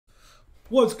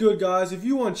What's good, guys? If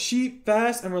you want cheap,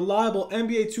 fast, and reliable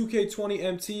NBA 2K20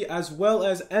 MT as well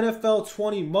as NFL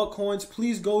 20 MUT coins,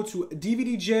 please go to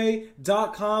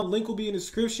dvdj.com. Link will be in the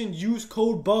description. Use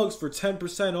code BUGS for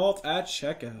 10% off at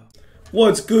checkout.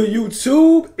 What's good,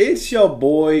 YouTube? It's your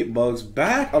boy Bugs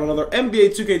back on another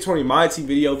NBA 2K20 My Team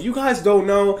video. If you guys don't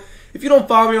know, if you don't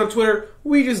follow me on Twitter,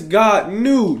 we just got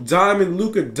new Diamond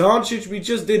Luka Doncic. We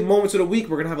just did Moments of the Week.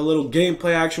 We're going to have a little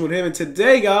gameplay action with him. And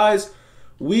today, guys,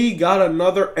 we got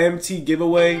another MT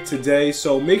giveaway today,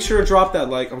 so make sure to drop that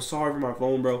like. I'm sorry for my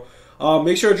phone, bro.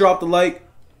 Make sure to drop the like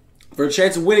for a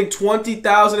chance of winning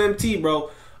 20,000 MT,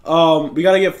 bro. We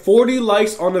got to get 40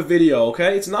 likes on the video,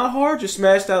 okay? It's not hard. Just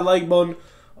smash that like button.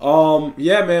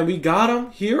 Yeah, man, we got him.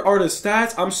 Here are the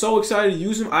stats. I'm so excited to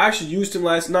use him. I actually used him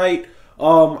last night.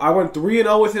 I went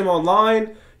 3-0 with him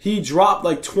online. He dropped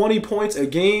like 20 points a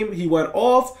game. He went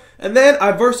off. And then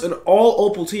I versed an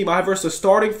all-opal team. I versed a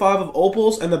starting 5 of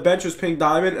opals, and the bench was pink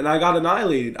diamond, and I got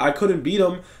annihilated. I couldn't beat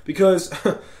him because,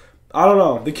 I don't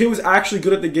know, the kid was actually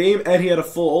good at the game, and he had a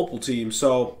full opal team.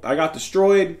 So I got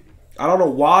destroyed. I don't know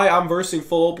why I'm versing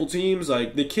full opal teams.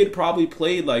 Like, the kid probably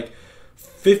played like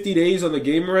 50 days on the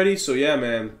game already. So yeah,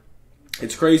 man,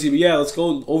 it's crazy. But yeah, let's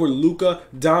go over Luka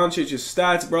Doncic's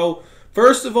stats, bro.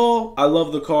 First of all, I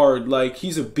love the card. Like,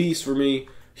 he's a beast for me.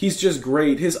 He's just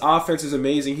great. His offense is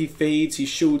amazing. He fades, he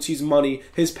shoots, he's money.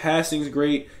 His passing's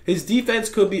great. His defense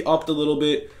could be upped a little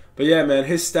bit. But yeah, man,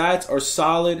 his stats are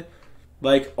solid.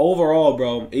 Like, overall,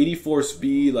 bro, 84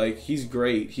 speed, like, he's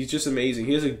great. He's just amazing.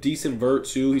 He has a decent vert,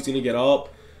 too. He's going to get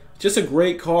up. Just a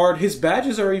great card. His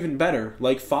badges are even better.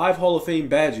 Like, 5 Hall of Fame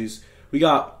badges. We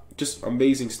got just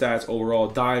amazing stats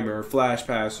overall. Dimer, flash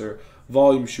passer,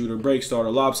 volume shooter, break starter,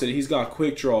 lob city. He's got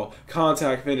quick draw,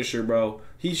 contact finisher, bro.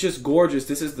 He's just gorgeous.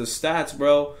 This is the stats,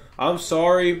 bro. I'm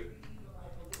sorry.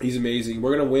 He's amazing.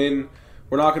 We're going to win.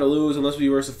 We're not going to lose unless we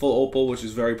verse a full opal, which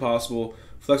is very possible.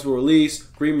 Flexible release,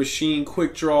 green machine,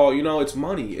 quick draw. You know, it's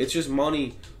money. It's just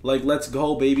money. Like, let's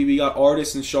go, baby. We got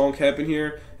Artist and Sean Kemp in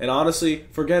here. And honestly,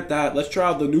 forget that. Let's try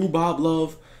out the new Bob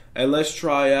Love. And let's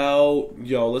try out,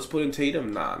 let's put in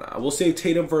Tatum. Nah. We'll save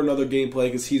Tatum for another gameplay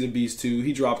because he's a beast too.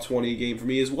 He dropped 20 a game for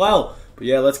me as well. But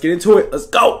yeah, let's get into it. Let's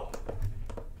go.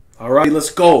 All right, let's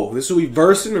go. This will be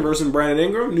versing Brandon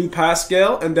Ingram, new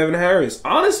Pascal, and Devin Harris.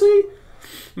 Honestly,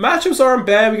 matchups aren't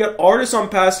bad. We got Artists on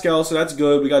Pascal, so that's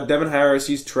good. We got Devin Harris,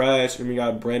 he's trash. And we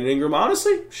got Brandon Ingram.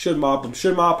 Honestly, should mop him.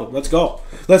 Let's go.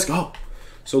 Let's go.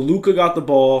 So Luka got the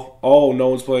ball. Oh, no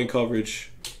one's playing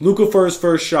coverage. Luka for his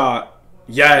first shot.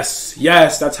 Yes,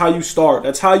 that's how you start.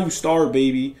 That's how you start,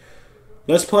 baby.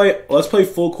 Let's play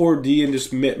full court D and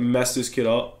just mess this kid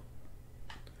up.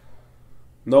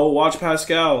 No, watch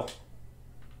Pascal.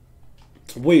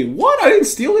 Wait, what? I didn't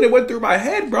steal it. It went through my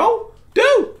head, bro.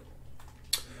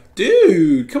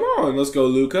 Dude, come on. Let's go,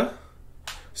 Luka.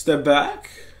 Step back.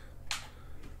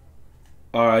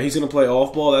 All right, he's going to play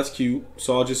off ball. That's cute.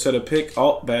 So I'll just set a pick.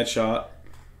 Oh, bad shot.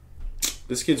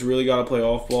 This kid's really got to play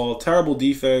off ball. Terrible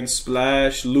defense.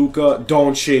 Splash. Luka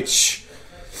Doncic.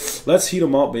 Let's heat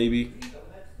him up, baby.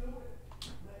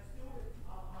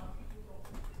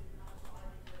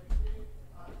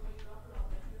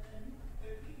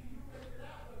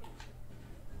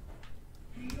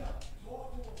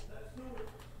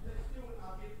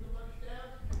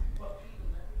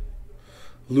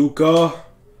 Luka.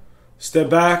 Step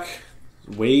back.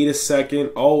 Wait a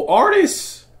second. Oh,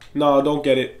 Artist. No, don't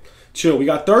get it. Chill. We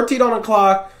got 13 on the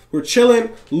clock. We're chilling.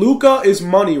 Luka is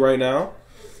money right now.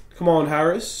 Come on,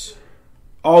 Harris.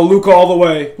 Oh, Luka all the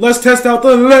way. Let's test out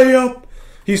the layup.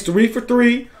 He's 3 for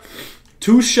 3.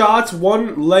 2 shots,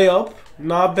 1 layup.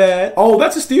 Not bad. Oh,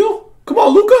 that's a steal. Come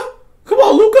on, Luka. Come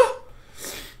on, Luka.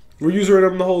 We're using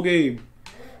him the whole game.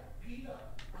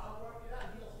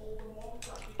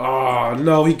 Oh,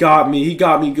 no, he got me. He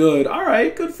got me good. All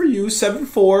right, good for you.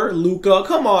 7-4, Luka.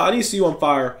 Come on, I need to see you on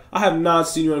fire. I have not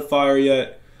seen you on fire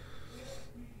yet.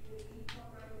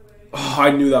 Oh,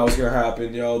 I knew that was going to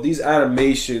happen, yo. These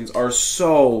animations are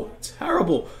so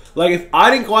terrible. Like, if I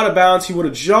didn't go out of bounds, he would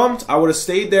have jumped. I would have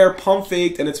stayed there, pump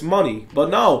faked, and it's money. But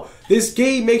no, this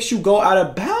game makes you go out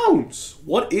of bounds.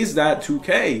 What is that,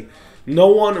 2K? No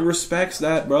one respects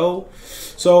that, bro.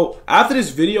 So, after this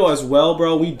video as well,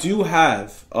 bro, we do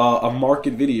have a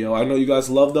market video. I know you guys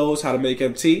love those, how to make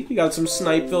MT. We got some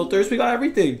snipe filters. We got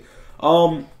everything.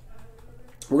 We're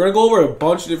going to go over a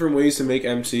bunch of different ways to make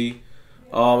MT.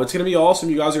 It's going to be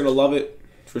awesome. You guys are going to love it,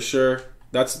 for sure.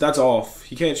 That's off.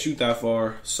 He can't shoot that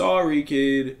far. Sorry,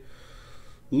 kid.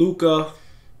 Luka.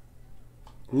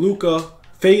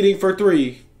 Fading for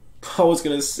 3. I was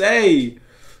going to say.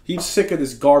 He's sick of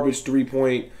this garbage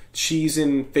 3-point,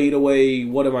 cheesing, fadeaway.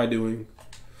 What am I doing?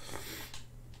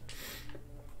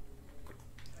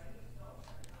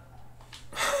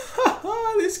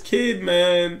 kid,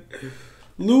 man.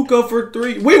 Luka for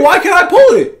 3. Wait, why can't I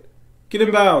pull it? Get in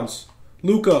bounds.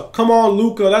 Luka. Come on,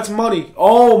 Luka. That's money.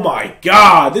 Oh, my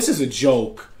God. This is a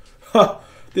joke.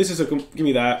 This is a... Give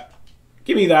me that.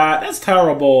 Give me that. That's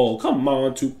terrible. Come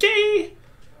on, 2K.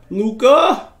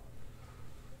 Luka.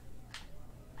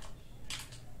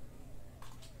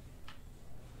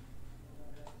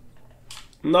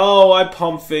 No, I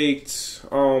pump faked.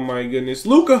 Oh, my goodness.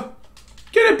 Luka.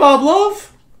 Get it, Bob Love.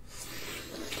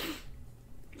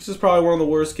 This is probably one of the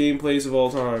worst gameplays of all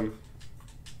time.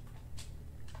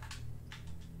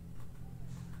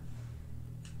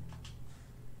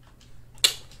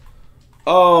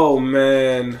 Oh,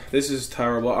 man. This is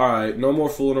terrible. Alright, no more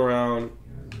fooling around.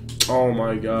 Oh,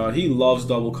 my God. He loves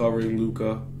double covering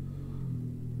Luka.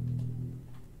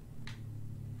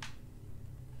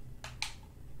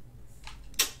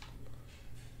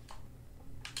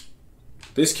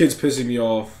 This kid's pissing me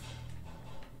off.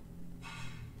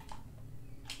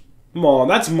 Come on,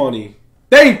 that's money.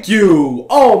 Thank you!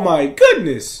 Oh, my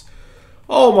goodness.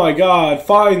 Oh my God,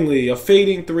 finally, a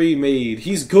fading 3 made.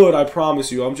 He's good, I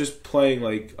promise you. I'm just playing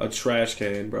like a trash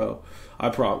can, bro. I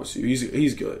promise you.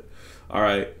 He's good.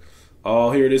 Alright.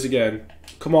 Oh, here it is again.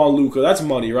 Come on, Luka. That's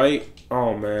money, right?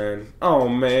 Oh, man. Oh,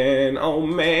 man. Oh,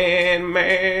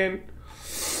 man.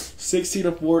 16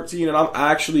 to 14, and I'm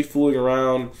actually fooling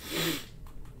around.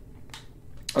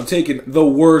 I'm taking the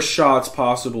worst shots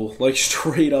possible. Like,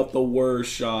 straight up the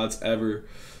worst shots ever.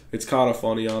 It's kind of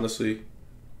funny, honestly.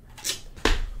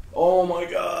 Oh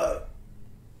my God.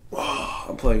 Oh,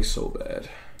 I'm playing so bad.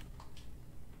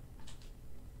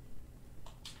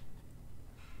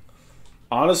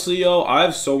 Honestly, yo, I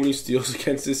have so many steals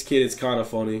against this kid, it's kind of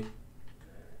funny.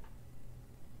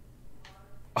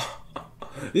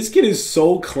 This kid is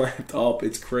so clamped up,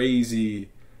 it's crazy.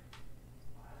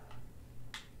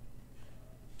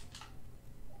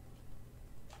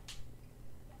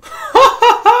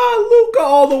 Luka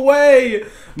all the way.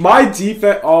 My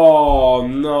defense. Oh,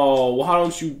 no. Why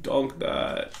don't you dunk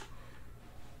that?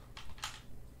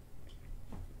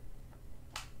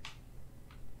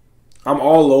 I'm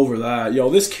all over that. Yo,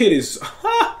 this kid is...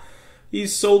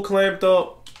 He's so clamped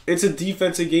up. It's a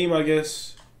defensive game, I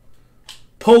guess.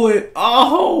 Pull it.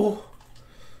 Oh.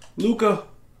 Luka.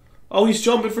 Oh, he's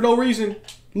jumping for no reason.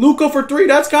 Luka for 3.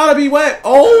 That's got to be wet.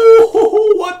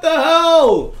 Oh, what the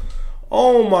hell?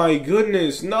 Oh, my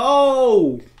goodness.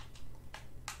 No.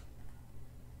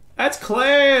 That's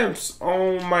clamps.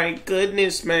 Oh, my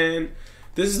goodness, man.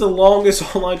 This is the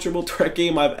longest online triple threat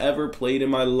game I've ever played in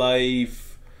my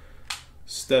life.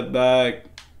 Step back.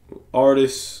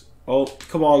 Artist. Oh,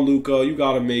 come on, Luka. You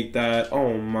got to make that.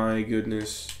 Oh, my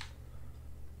goodness.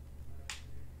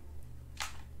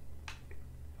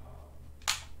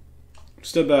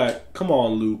 Step back. Come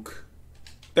on, Luke.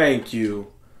 Thank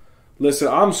you. Listen,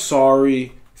 I'm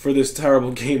sorry for this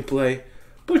terrible gameplay,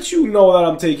 but you know that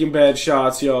I'm taking bad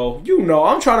shots, yo. You know,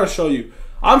 I'm trying to show you.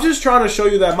 I'm just trying to show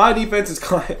you that my defense is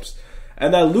clamps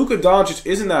and that Luka Doncic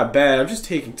isn't that bad. I'm just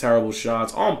taking terrible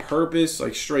shots on purpose,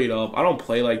 like straight up. I don't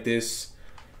play like this.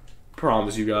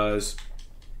 Promise you guys.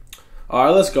 All right,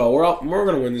 let's go. We're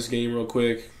gonna win this game real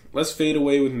quick. Let's fade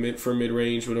away with mid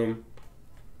range with him.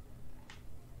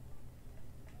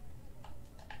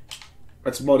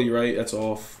 That's muddy, right? That's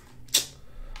off.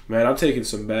 Man, I'm taking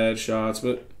some bad shots,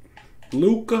 but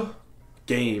Luka,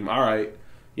 game. All right.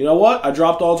 You know what? I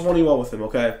dropped all 21 with him,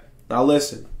 okay? Now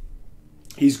listen.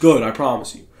 He's good, I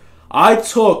promise you. I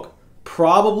took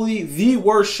probably the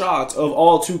worst shots of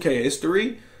all 2K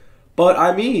history, but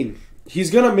I mean,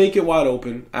 he's going to make it wide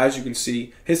open, as you can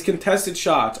see. His contested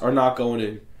shots are not going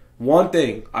in. One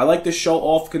thing, I like to show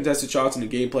off contested shots in the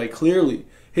gameplay clearly.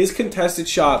 His contested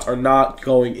shots are not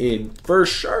going in. For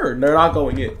sure, they're not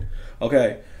going in.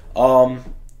 Okay.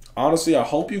 Honestly, I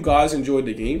hope you guys enjoyed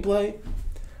the gameplay.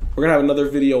 We're going to have another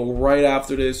video right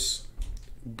after this.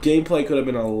 Gameplay could have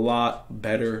been a lot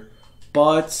better,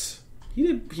 but he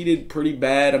did pretty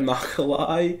bad, I'm not going to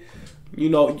lie. You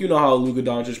know how Luka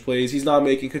Doncic plays. He's not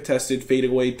making contested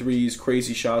fadeaway threes,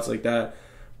 crazy shots like that.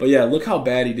 But yeah, look how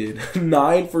bad he did.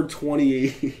 9 for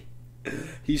 28.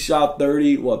 He shot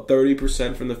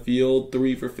 30% from the field,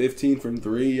 3 for 15 from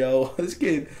 3, yo. This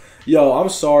kid, yo, I'm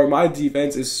sorry. My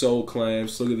defense is so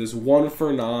clamps. Look at this. 1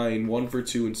 for 9, 1 for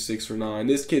 2, and 6 for 9.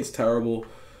 This kid's terrible.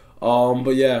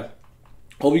 But yeah.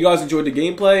 Hope you guys enjoyed the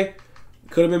gameplay.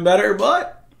 Could have been better,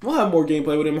 but we'll have more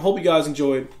gameplay with him. Hope you guys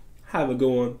enjoyed. Have a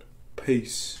good one.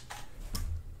 Peace.